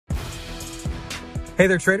Hey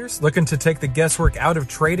there, traders. Looking to take the guesswork out of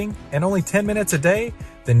trading in only 10 minutes a day?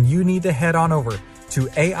 Then you need to head on over to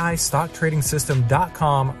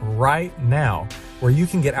AIStockTradingSystem.com right now, where you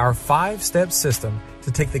can get our 5-step system to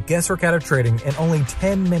take the guesswork out of trading in only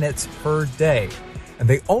 10 minutes per day. And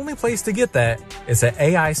the only place to get that is at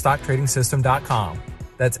AIStockTradingSystem.com.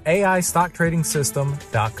 That's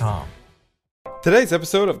AIStockTradingSystem.com. Today's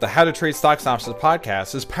episode of the How to Trade Stocks and Options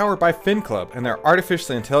podcast is powered by FinClub and their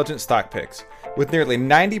artificially intelligent stock picks. With nearly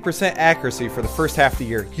 90% accuracy for the first half of the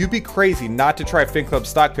year, you'd be crazy not to try FinClub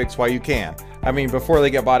stock picks while you can. I mean, before they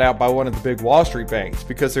get bought out by one of the big Wall Street banks,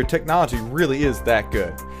 because their technology really is that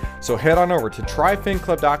good. So head on over to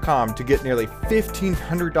tryfinclub.com to get nearly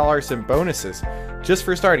 $1,500 in bonuses just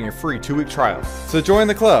for starting your free 2-week trial. So join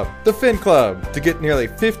the club, the Fin Club, to get nearly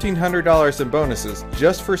 $1,500 in bonuses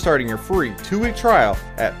just for starting your free 2-week trial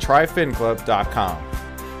at tryfinclub.com.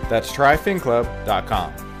 That's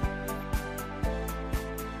tryfinclub.com.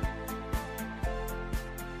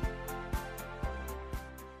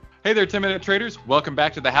 Hey there, 10-minute traders. Welcome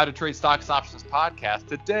back to the How to Trade Stocks and Options podcast.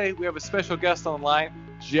 Today, we have a special guest on the line,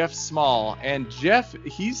 Jeff Small. And Jeff,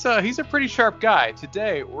 he's a pretty sharp guy.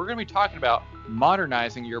 Today, we're going to be talking about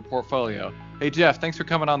modernizing your portfolio. Hey, Jeff, thanks for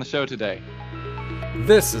coming on the show today.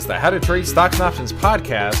 This is the How to Trade Stocks and Options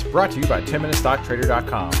podcast, brought to you by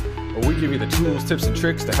 10MinuteStockTrader.com, where we give you the tools, tips, and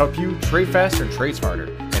tricks to help you trade faster and trade smarter.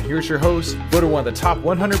 And here's your host, voted one of the top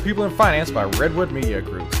 100 people in finance by Redwood Media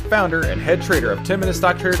Group, founder and head trader of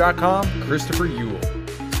 10MinuteStockTrader.com, Christopher Uhl.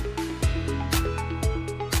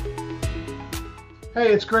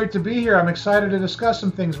 Hey, it's great to be here. I'm excited to discuss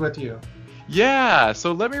some things with you. Yeah,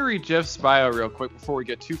 so let me read Jeff's bio real quick before we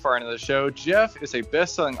get too far into the show. Jeff is a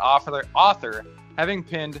best-selling author, having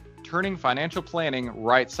penned Turning Financial Planning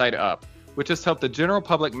Right Side Up, which has helped the general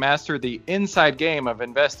public master the inside game of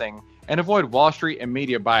investing and avoid Wall Street and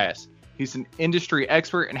media bias. He's an industry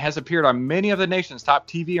expert and has appeared on many of the nation's top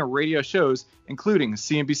TV and radio shows, including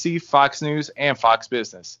CNBC, Fox News, and Fox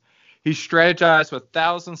Business. He's strategized with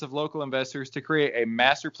thousands of local investors to create a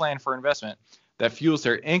master plan for investment that fuels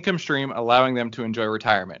their income stream, allowing them to enjoy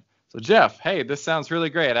retirement. So Jeff, hey, this sounds really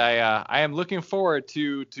great. I am looking forward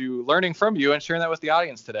to learning from you and sharing that with the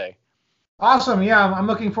audience today. Awesome. Yeah, I'm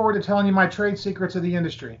looking forward to telling you my trade secrets of the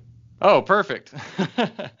industry. Oh, perfect.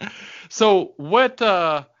 So what,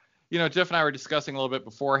 Jeff and I were discussing a little bit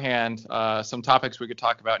beforehand, some topics we could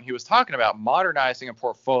talk about, and he was talking about modernizing a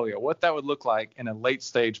portfolio, what that would look like in a late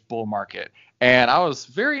stage bull market. And I was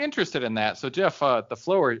very interested in that. So Jeff, the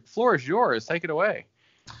floor is yours. Take it away.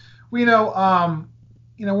 Well,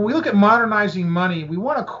 when we look at modernizing money, we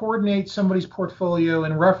want to coordinate somebody's portfolio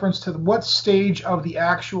in reference to what stage of the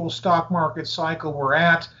actual stock market cycle we're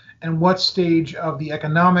at and what stage of the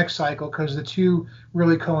economic cycle, because the two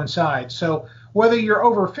really coincide. So whether you're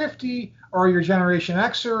over 50 or you're Generation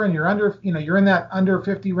Xer and you're under, you're in that under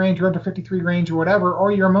 50 range or under 53 range or whatever,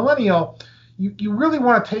 or you're a millennial, you really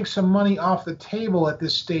want to take some money off the table at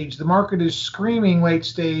this stage. The market is screaming late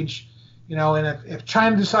stage. And if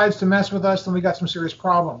China decides to mess with us, then we got some serious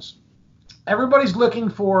problems. Everybody's looking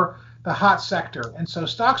for the hot sector. And so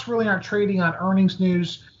stocks really aren't trading on earnings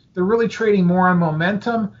news. They're really trading more on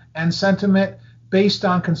momentum and sentiment based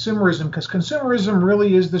on consumerism, because consumerism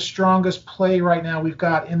really is the strongest play right now we've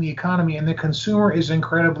got in the economy, and the consumer is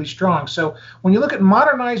incredibly strong. So when you look at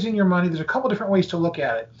modernizing your money, there's a couple different ways to look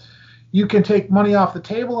at it. You can take money off the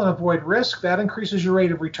table and avoid risk. That increases your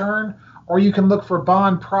rate of return. Or you can look for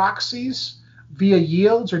bond proxies via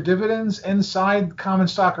yields or dividends inside common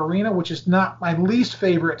stock arena, which is not my least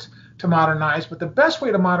favorite to modernize. But the best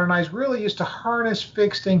way to modernize really is to harness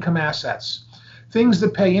fixed income assets, things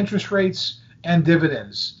that pay interest rates and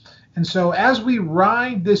dividends. And so as we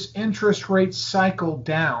ride this interest rate cycle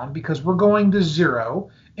down, because we're going to zero,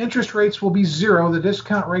 interest rates will be zero. The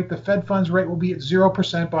discount rate, the Fed funds rate, will be at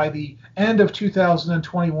 0% by the end of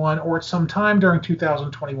 2021 or at some time during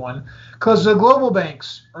 2021, because the global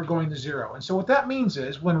banks are going to zero. And so what that means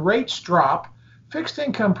is when rates drop, fixed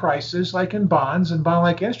income prices, like in bonds and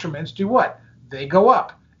bond-like instruments, do what? They go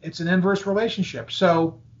up. It's an inverse relationship.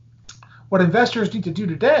 So what investors need to do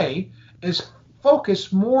today is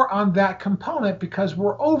focus more on that component, because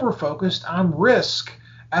we're over-focused on risk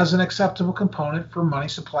as an acceptable component for money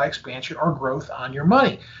supply expansion or growth on your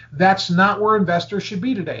money. That's not where investors should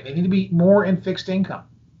be today. They need to be more in fixed income.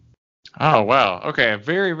 Oh, wow. Okay.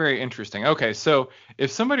 Very, very interesting. Okay. So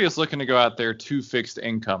if somebody is looking to go out there to fixed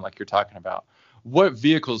income, like you're talking about, what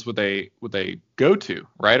vehicles would they go to,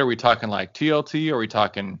 right? Are we talking like TLT? Are we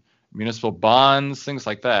talking municipal bonds, things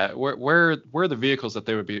like that? Where are the vehicles that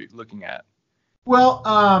they would be looking at?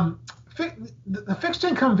 Well, The fixed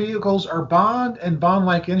income vehicles are bond and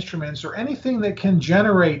bond-like instruments or anything that can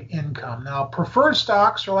generate income. Now, preferred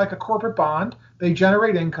stocks are like a corporate bond. They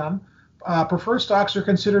generate income. Preferred stocks are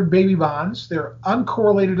considered baby bonds. They're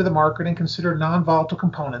uncorrelated to the market and considered non-volatile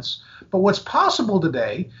components. But what's possible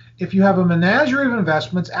today, if you have a menagerie of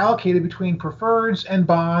investments allocated between preferreds and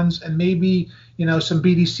bonds and maybe some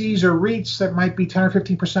BDCs or REITs that might be 10 or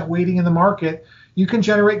 15% weighting in the market, you can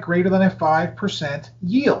generate greater than a 5%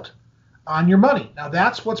 yield on your money. Now,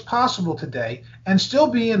 that's what's possible today, and still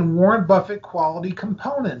be in Warren Buffett quality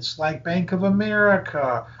components like Bank of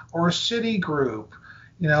America or Citigroup,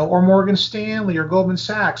 or Morgan Stanley or Goldman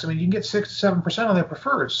Sachs. I mean, you can get 6 to 7% on their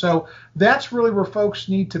preferred. So that's really where folks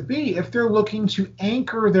need to be if they're looking to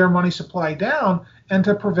anchor their money supply down and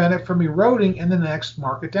to prevent it from eroding in the next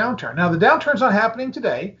market downturn. Now, the downturn's not happening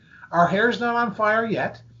today. Our hair's not on fire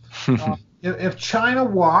yet. If China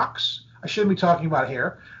walks, I shouldn't be talking about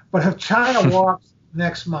hair, but if China walks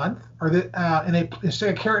next month, and they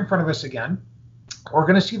stick a carrot in front of us again, we're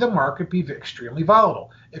going to see the market be extremely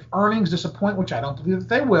volatile. If earnings disappoint, which I don't believe that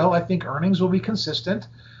they will, I think earnings will be consistent.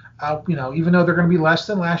 Even though they're going to be less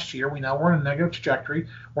than last year, we know we're in a negative trajectory.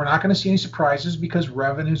 We're not going to see any surprises because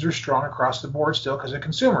revenues are strong across the board still because of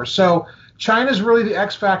consumers. So China's really the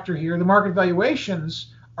X factor here. The market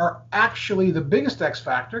valuations are actually the biggest X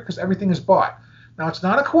factor because everything is bought. Now, it's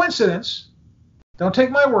not a coincidence. Don't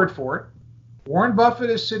take my word for it. Warren Buffett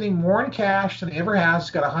is sitting more in cash than he ever has.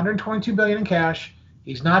 He's got $122 billion in cash.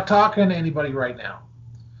 He's not talking to anybody right now.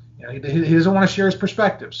 He doesn't want to share his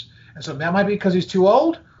perspectives. And so that might be because he's too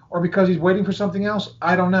old or because he's waiting for something else.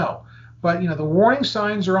 I don't know. But, the warning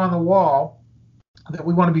signs are on the wall that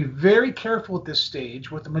we want to be very careful at this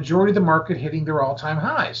stage with the majority of the market hitting their all-time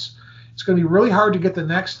highs. It's going to be really hard to get the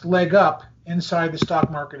next leg up inside the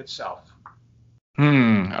stock market itself.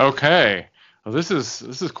 Okay. Well, this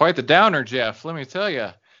is quite the downer, Jeff. Let me tell you.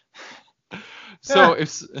 So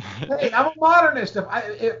hey, I'm a modernist. If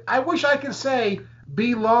I wish I could say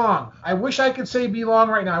be long. I wish I could say be long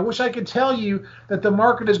right now. I wish I could tell you that the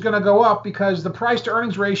market is going to go up because the price to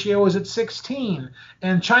earnings ratio is at 16,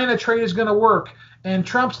 and China trade is going to work, and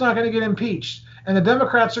Trump's not going to get impeached, and the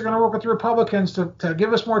Democrats are going to work with the Republicans to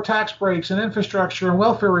give us more tax breaks and infrastructure and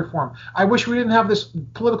welfare reform. I wish we didn't have this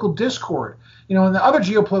political discord, and the other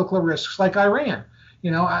geopolitical risks like Iran,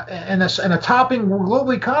 and a topping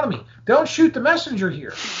global economy. Don't shoot the messenger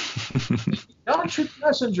here. Don't shoot the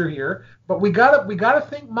messenger here. But we gotta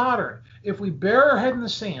think modern. If we bury our head in the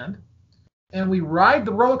sand and we ride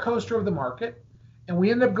the roller coaster of the market and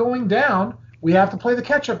we end up going down, we have to play the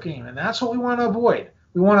catch-up game, and that's what we want to avoid.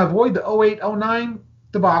 We want to avoid the 08-09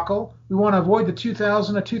 debacle. We want to avoid the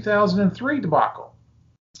 2000 to 2003 debacle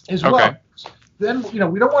as well. Okay. Then we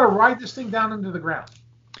don't want to ride this thing down into the ground.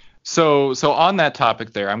 So on that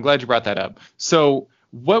topic there, I'm glad you brought that up. So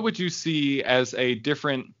what would you see as a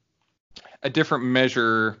different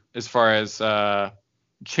measure as far as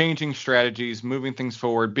changing strategies, moving things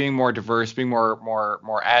forward, being more diverse, being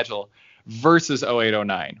more agile versus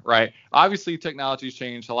 08-09, right? Obviously, technology's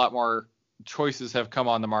changed. A lot more choices have come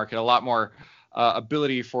on the market, a lot more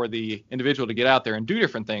ability for the individual to get out there and do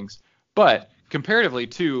different things. But comparatively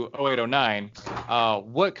to 08-09,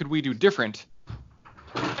 what could we do different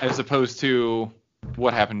as opposed to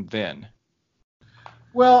what happened then?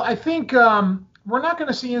 Well, I think we're not going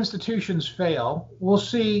to see institutions fail. We'll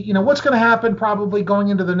see, what's going to happen probably going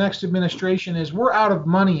into the next administration is we're out of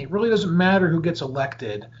money. It really doesn't matter who gets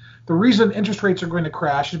elected. The reason interest rates are going to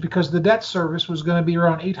crash is because the debt service was going to be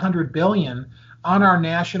around $800 billion on our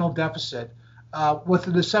national deficit with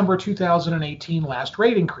the December 2018 last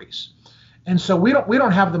rate increase. And so we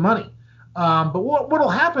don't have the money. But what will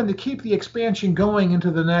happen to keep the expansion going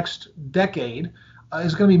into the next decade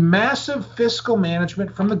is going to be massive fiscal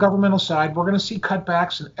management from the governmental side. We're going to see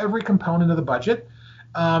cutbacks in every component of the budget.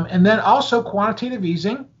 And then also quantitative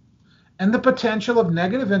easing and the potential of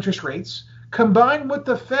negative interest rates combined with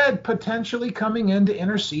the Fed potentially coming in to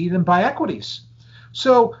intercede and buy equities.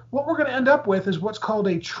 So what we're going to end up with is what's called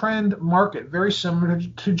a trend market, very similar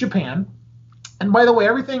to Japan. And by the way,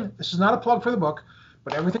 this is not a plug for the book,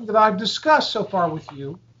 but everything that I've discussed so far with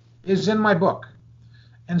you is in my book.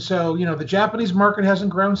 And so, the Japanese market hasn't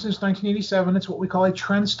grown since 1987. It's what we call a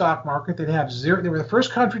trend stock market. They were the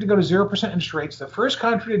first country to go to 0% interest rates, the first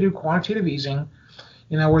country to do quantitative easing,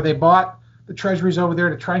 where they bought the treasuries over there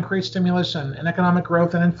to try and create stimulus and economic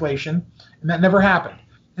growth and inflation. And that never happened.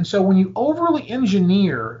 And so when you overly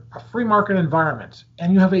engineer a free market environment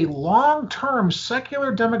and you have a long-term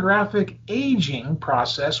secular demographic aging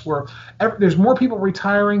process where there's more people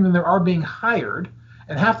retiring than there are being hired,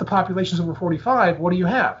 and half the population is over 45, what do you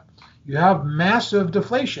have? you have massive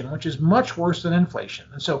deflation, which is much worse than inflation.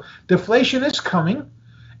 And so deflation is coming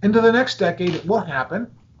into the next decade. It will happen.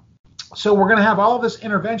 So we're going to have all of this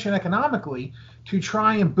intervention economically to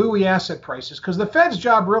try and buoy asset prices, because the Fed's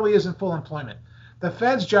job really isn't full employment. The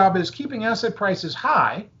Fed's job is keeping asset prices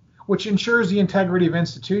high, which ensures the integrity of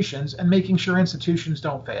institutions and making sure institutions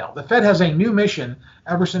don't fail. The Fed has a new mission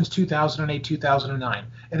ever since 2008, 2009.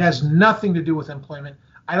 It has nothing to do with employment.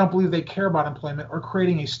 I don't believe they care about employment or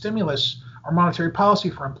creating a stimulus or monetary policy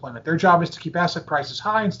for employment. Their job is to keep asset prices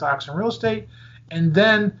high in stocks and real estate, and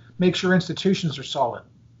then make sure institutions are solid.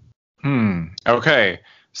 Okay.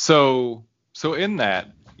 So in that,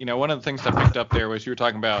 one of the things I picked up there was you were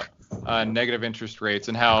talking about negative interest rates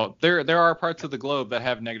and how there are parts of the globe that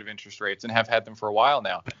have negative interest rates and have had them for a while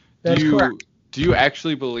now. That's correct. Do you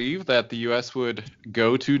actually believe that the U.S. would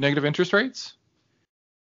go to negative interest rates?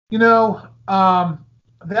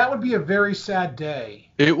 That would be a very sad day.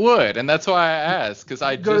 It would, and that's why I asked, because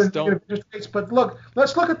I just don't. Rates. But look,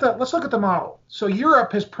 let's look at the model. So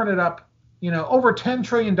Europe has printed up, over $10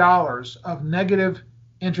 trillion of negative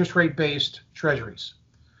interest rate based treasuries.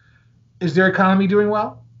 Is their economy doing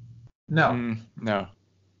well? No. No.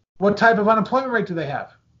 What type of unemployment rate do they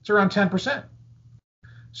have? It's around 10%.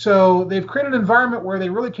 So they've created an environment where they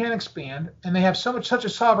really can't expand, and they have such a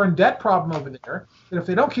sovereign debt problem over there that if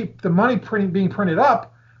they don't keep the money being printed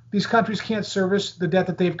up, these countries can't service the debt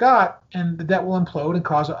that they've got, and the debt will implode and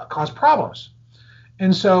cause problems.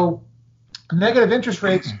 And so negative interest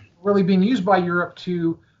rates really being used by Europe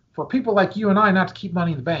for people like you and I not to keep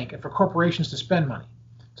money in the bank and for corporations to spend money.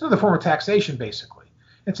 It's another form of taxation, basically.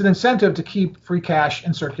 It's an incentive to keep free cash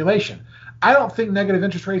in circulation. I don't think negative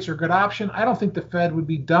interest rates are a good option. I don't think the Fed would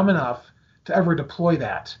be dumb enough to ever deploy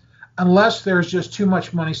that unless there's just too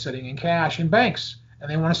much money sitting in cash in banks and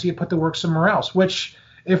they want to see it put to work somewhere else, which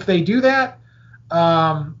if they do that,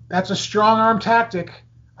 that's a strong arm tactic.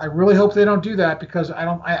 I really hope they don't do that, because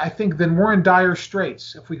I think then we're in dire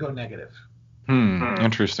straits if we go negative.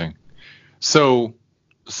 Interesting. So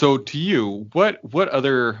to you, what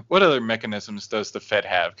other mechanisms does the Fed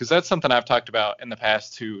have? Because that's something I've talked about in the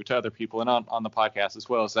past to other people and on the podcast as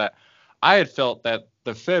well, is that I had felt that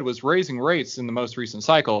the Fed was raising rates in the most recent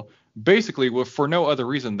cycle basically for no other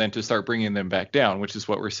reason than to start bringing them back down, which is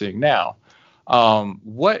what we're seeing now.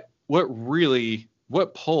 What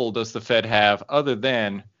pull does the Fed have other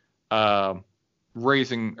than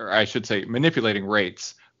raising, or I should say manipulating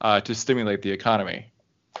rates to stimulate the economy?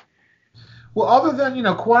 Well, other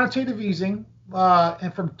than, quantitative easing,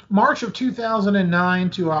 and from March of 2009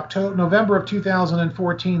 to November of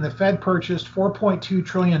 2014, the Fed purchased $4.2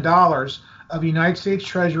 trillion of United States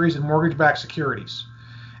Treasuries and mortgage-backed securities.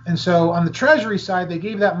 And so on the Treasury side, they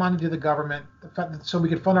gave that money to the government so we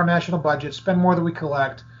could fund our national budget, spend more than we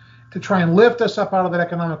collect, to try and lift us up out of that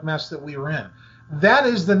economic mess that we were in. That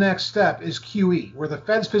is the next step, is QE, where the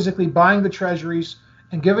Fed's physically buying the Treasuries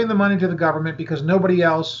and giving the money to the government because nobody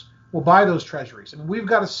else will buy those Treasuries. I mean, we've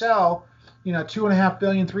got to sell, $2.5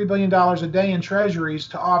 billion, $3 billion a day in Treasuries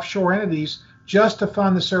to offshore entities just to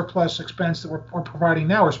fund the surplus expense that we're providing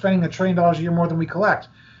now. We're spending $1 trillion a year more than we collect.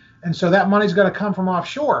 And so that money's got to come from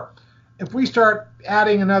offshore. If we start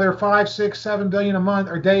adding another 5, 6, 7 billion a month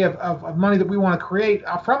or day of money that we want to create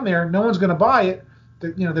from there, no one's going to buy it.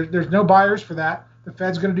 There's no buyers for that. The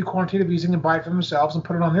Fed's going to do quantitative easing and buy it for themselves and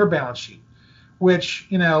put it on their balance sheet, which,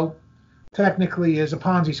 technically is a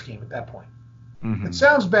Ponzi scheme at that point. Mm-hmm. It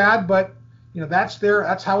sounds bad, but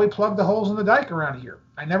that's how we plug the holes in the dike around here.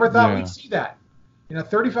 I never thought we'd see that.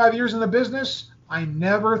 35 years in the business, I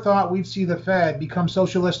never thought we'd see the Fed become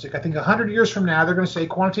socialistic. I think 100 years from now, they're going to say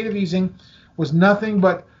quantitative easing was nothing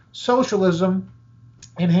but socialism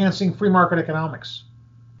enhancing free market economics.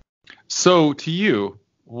 So to you,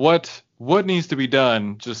 what needs to be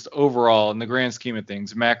done just overall in the grand scheme of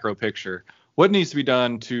things, macro picture? What needs to be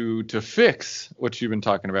done to fix what you've been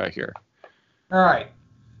talking about here? All right.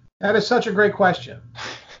 That is such a great question.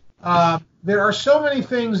 There are so many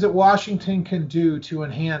things that Washington can do to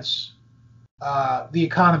enhance the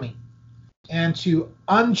economy and to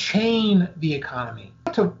unchain the economy.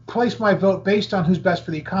 To place my vote based on who's best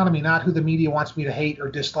for the economy, not who the media wants me to hate or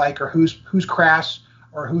dislike or who's crass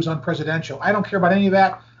or who's unpresidential. I don't care about any of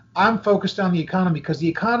that. I'm focused on the economy because the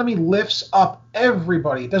economy lifts up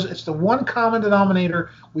everybody. It's the one common denominator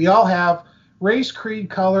we all have: race, creed,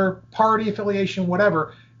 color, party affiliation,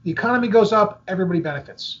 whatever. The economy goes up, everybody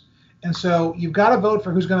benefits. And so you've got to vote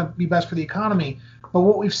for who's going to be best for the economy. But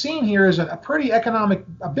what we've seen here is a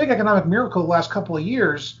big economic miracle the last couple of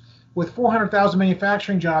years, with 400,000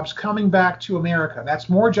 manufacturing jobs coming back to America. That's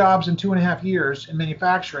more jobs in 2.5 years in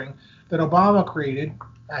manufacturing that Obama created.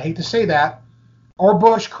 I hate to say that. or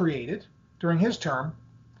Bush created during his term,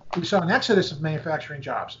 we saw an exodus of manufacturing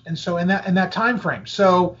jobs. And so in that time frame,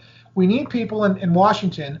 so we need people in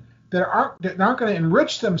Washington that aren't going to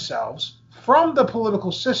enrich themselves from the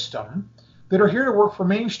political system, that are here to work for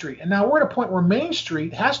Main Street. And now we're at a point where Main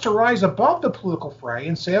Street has to rise above the political fray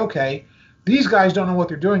and say, okay, these guys don't know what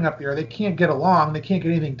they're doing up there. They can't get along. They can't get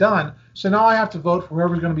anything done. So now I have to vote for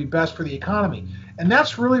whoever's going to be best for the economy. And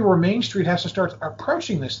that's really where Main Street has to start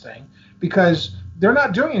approaching this thing, because they're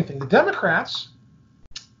not doing anything. The Democrats,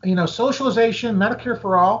 socialization, Medicare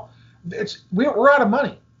for all, we're out of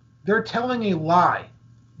money. They're telling a lie.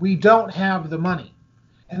 We don't have the money.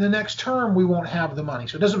 And the next term, we won't have the money.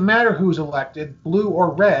 So it doesn't matter who's elected, blue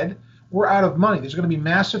or red, we're out of money. There's going to be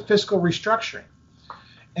massive fiscal restructuring.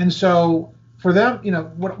 And so for them,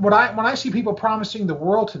 when I see people promising the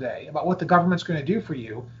world today about what the government's going to do for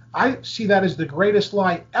you, I see that as the greatest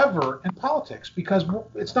lie ever in politics, because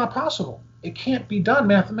it's not possible. It can't be done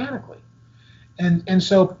mathematically. And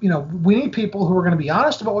so, we need people who are going to be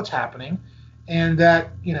honest about what's happening, and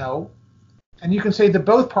that, and you can say that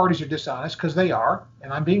both parties are dishonest, because they are,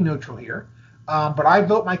 and I'm being neutral here. But I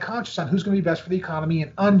vote my conscience on who's going to be best for the economy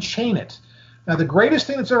and unchain it. Now, the greatest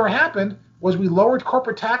thing that's ever happened was we lowered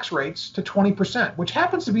corporate tax rates to 20%, which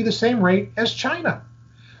happens to be the same rate as China.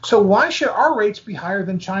 So why should our rates be higher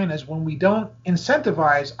than China's when we don't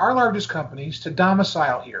incentivize our largest companies to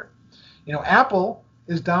domicile here? Apple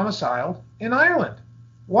is domiciled in Ireland.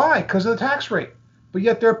 Why? Because of the tax rate. But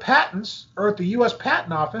yet their patents are at the U.S.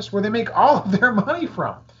 Patent Office, where they make all of their money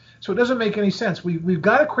from. So it doesn't make any sense. We've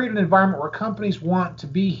got to create an environment where companies want to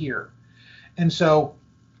be here. And so,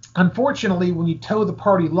 unfortunately, when you toe the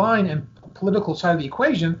party line and political side of the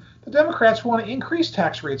equation, the Democrats want to increase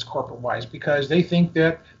tax rates corporate-wise, because they think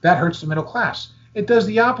that hurts the middle class. It does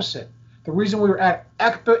the opposite. The reason we were at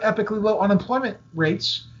epically low unemployment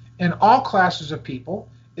rates in all classes of people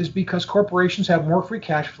is because corporations have more free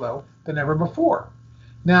cash flow than ever before.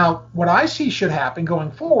 Now, what I see should happen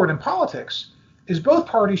going forward in politics is both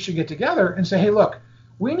parties should get together and say, hey, look,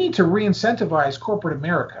 we need to re-incentivize corporate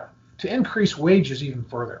America to increase wages even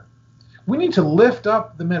further. We need to lift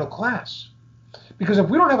up the middle class. Because if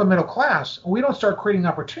we don't have a middle class and we don't start creating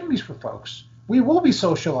opportunities for folks, we will be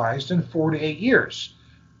socialized in 4 to 8 years.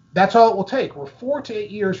 That's all it will take. We're 4 to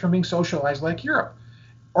 8 years from being socialized like Europe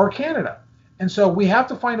or Canada. And so we have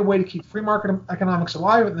to find a way to keep free market economics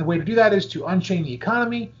alive. And the way to do that is to unchain the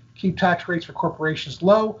economy, keep tax rates for corporations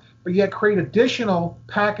low, but yet create additional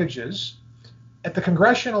packages at the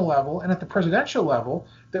congressional level and at the presidential level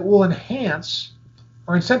that will enhance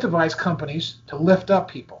or incentivize companies to lift up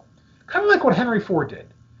people. Kind of like what Henry Ford did.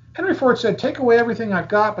 Henry Ford said, take away everything I've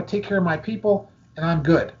got, but take care of my people, and I'm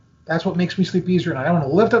good. That's what makes me sleep easier, and I want to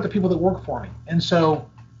lift up the people that work for me. And so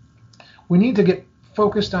we need to get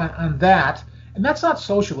focused on that. And that's not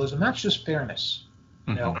socialism. That's just fairness.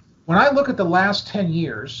 Mm-hmm. When I look at the last 10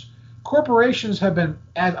 years, corporations have been,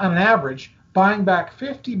 on an average, buying back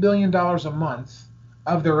 $50 billion a month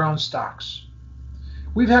of their own stocks.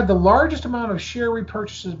 We've had the largest amount of share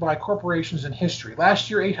repurchases by corporations in history. Last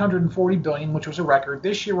year, $840 billion, which was a record.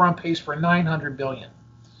 This year, we're on pace for $900 billion.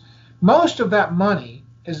 Most of that money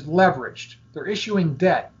is leveraged. They're issuing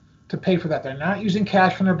debt to pay for that. They're not using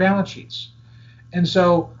cash from their balance sheets. And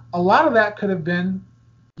so a lot of that could have been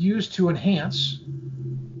used to enhance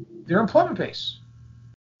their employment base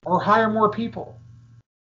or hire more people.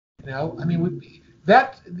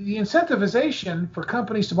 The incentivization for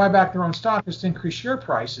companies to buy back their own stock is to increase share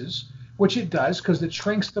prices, which it does because it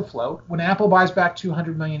shrinks the float. When Apple buys back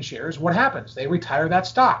 200 million shares, what happens? They retire that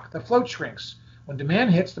stock. The float shrinks. When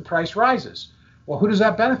demand hits, the price rises. Well, who does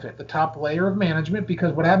that benefit? The top layer of management,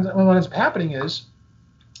 because what ends up happening is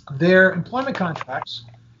their employment contracts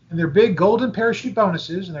and their big golden parachute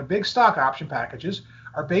bonuses and their big stock option packages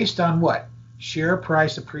are based on what? Share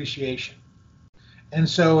price appreciation. And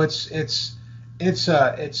so it's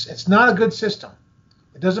not a good system.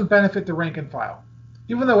 It doesn't benefit the rank and file,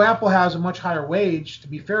 even though Apple has a much higher wage, to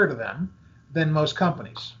be fair to them, than most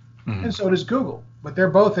companies. Mm-hmm. And so does Google, but they're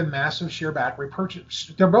both in massive share back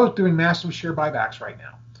repurchase. They're both doing massive share buybacks right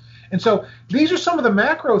now. And so these are some of the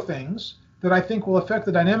macro things that I think will affect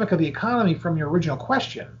the dynamic of the economy from your original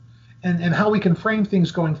question, and how we can frame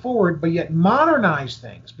things going forward, but yet modernize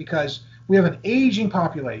things, because we have an aging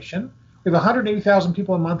population. We have 180,000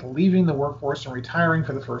 people a month leaving the workforce and retiring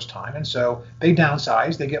for the first time. And so they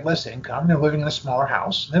downsize, they get less income, they're living in a smaller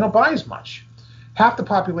house, and they don't buy as much. Half the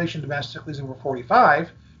population domestically is over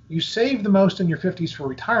 45. You save the most in your 50s for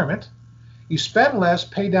retirement. You spend less,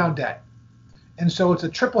 pay down debt. And so it's a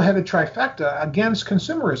triple-headed trifecta against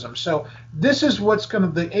consumerism. So this is what's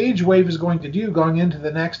the age wave is going to do going into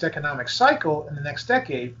the next economic cycle in the next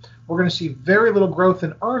decade. We're going to see very little growth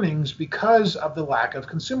in earnings because of the lack of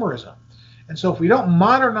consumerism. And so if we don't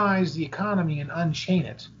modernize the economy and unchain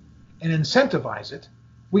it and incentivize it,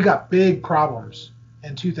 we got big problems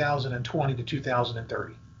in 2020 to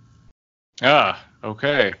 2030.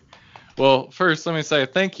 Okay. Well, first, let me say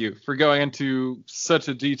thank you for going into such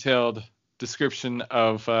a detailed description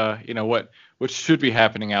of what should be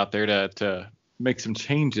happening out there to make some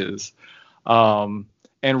changes. And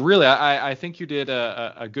really, I think you did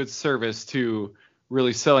a good service to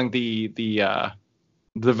really selling the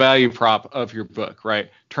value prop of your book, right?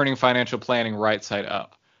 Turning financial planning right side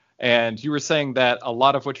up. And you were saying that a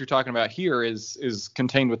lot of what you're talking about here is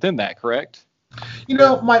contained within that, correct?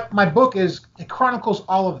 My book it chronicles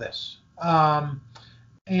all of this.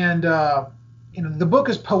 The book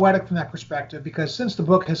is poetic from that perspective because since the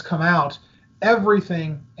book has come out,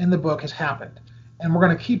 everything in the book has happened. And we're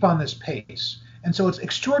going to keep on this pace. And so it's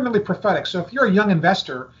extraordinarily prophetic. So if you're a young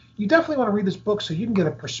investor, you definitely want to read this book so you can get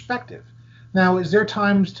a perspective. Now, is there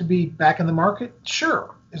times to be back in the market?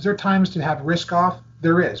 Sure. Is there times to have risk off?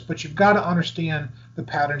 There is. But you've got to understand the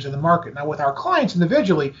patterns of the market. Now, with our clients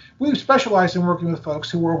individually, we've specialized in working with folks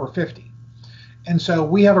who are over 50. And so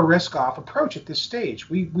we have a risk-off approach at this stage.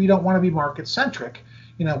 We don't want to be market-centric.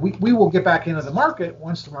 We will get back into the market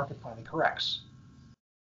once the market finally corrects.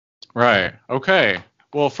 Right. Okay.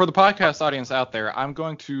 Well, for the podcast audience out there, I'm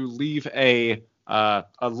going to leave a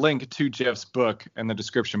link to Jeff's book in the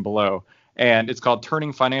description below, and it's called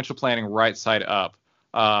Turning Financial Planning Right Side Up.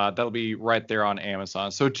 That'll be right there on Amazon.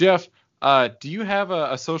 So, Jeff, do you have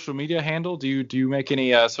a social media handle? Do you make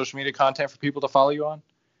any social media content for people to follow you on?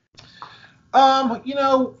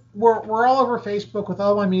 We're all over Facebook with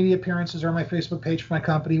all my media appearances on my Facebook page for my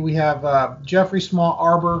company. We have Jeffrey Small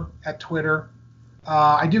Arbor at Twitter.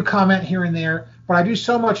 I do comment here and there, but I do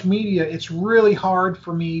so much media, it's really hard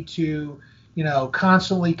for me to,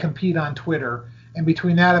 constantly compete on Twitter. And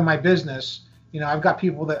between that and my business, I've got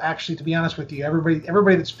people that actually, to be honest with you,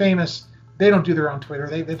 everybody that's famous, they don't do their own Twitter.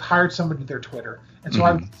 They've hired somebody to do their Twitter. And so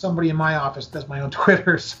I've got somebody in my office that does my own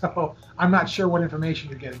Twitter. So I'm not sure what information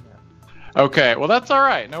you're getting there. Okay, well that's all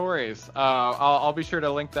right, no worries. I'll be sure to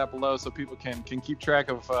link that below so people can keep track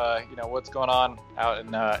of what's going on out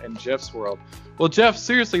in Jeff's world. Well, Jeff,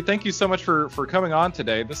 seriously, thank you so much for coming on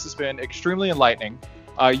today. This has been extremely enlightening.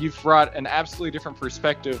 You've brought an absolutely different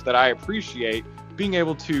perspective that I appreciate being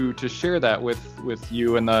able to share that with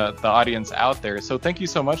you and the audience out there. So thank you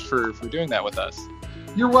so much for doing that with us.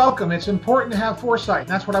 You're welcome. It's important to have foresight, and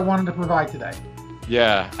that's what I wanted to provide today.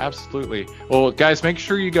 Yeah, absolutely. Well, guys, make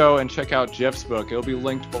sure you go and check out Jeff's book. It'll be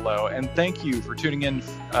linked below. And thank you for tuning in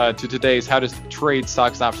to today's How to Trade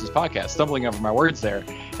Stocks and Options podcast. Stumbling over my words there.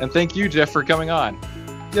 And thank you, Jeff, for coming on.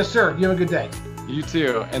 Yes, sir. You have a good day. You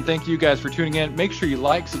too. And thank you guys for tuning in. Make sure you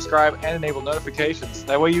like, subscribe, and enable notifications.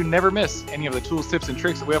 That way you never miss any of the tools, tips, and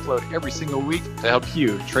tricks that we upload every single week to help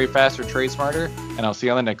you trade faster, trade smarter. And I'll see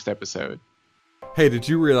you on the next episode. Hey, did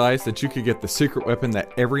you realize that you could get the secret weapon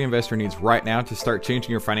that every investor needs right now to start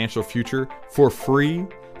changing your financial future for free?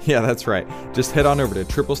 Yeah, that's right. Just head on over to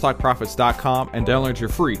TripleStockProfits.com and download your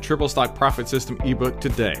free Triple Stock Profit System ebook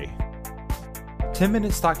today.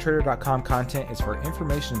 10MinuteStockTrader.com content is for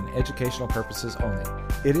information and educational purposes only.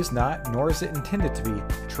 It is not, nor is it intended to be,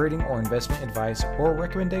 trading or investment advice or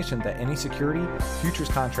recommendation that any security, futures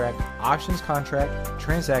contract, options contract,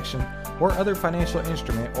 transaction, or other financial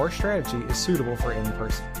instrument or strategy is suitable for any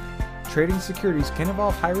person. Trading securities can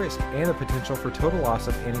involve high risk and the potential for total loss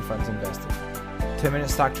of any funds invested.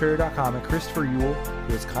 10MinuteStockTrader.com and Christopher Uhl,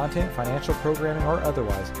 through its content, financial programming, or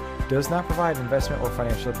otherwise, does not provide investment or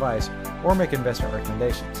financial advice or make investment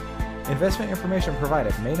recommendations. Investment information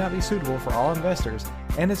provided may not be suitable for all investors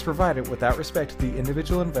and is provided without respect to the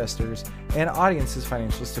individual investors and audience's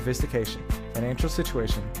financial sophistication, financial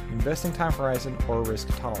situation, investing time horizon, or risk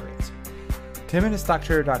tolerance.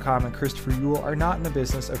 10MinuteStockTrader.com and Christopher Uhl are not in the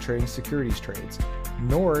business of trading securities trades,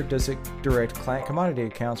 nor does it direct client commodity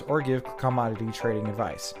accounts or give commodity trading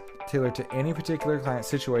advice tailored to any particular client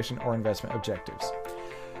situation or investment objectives.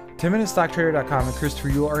 10MinuteStockTrader.com and Christopher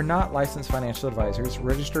Uhl are not licensed financial advisors,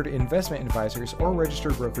 registered investment advisors, or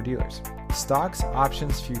registered broker-dealers. Stocks,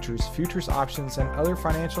 options, futures options, and other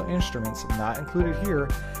financial instruments not included here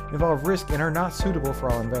involve risk and are not suitable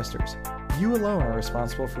for all investors. You alone are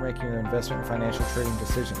responsible for making your investment and financial trading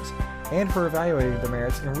decisions, and for evaluating the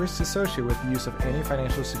merits and risks associated with the use of any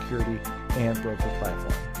financial security and broker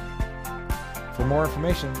platform. For more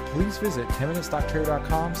information, please visit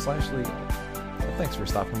 10MinuteStockTrader.com/legal. Thanks for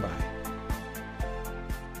stopping by.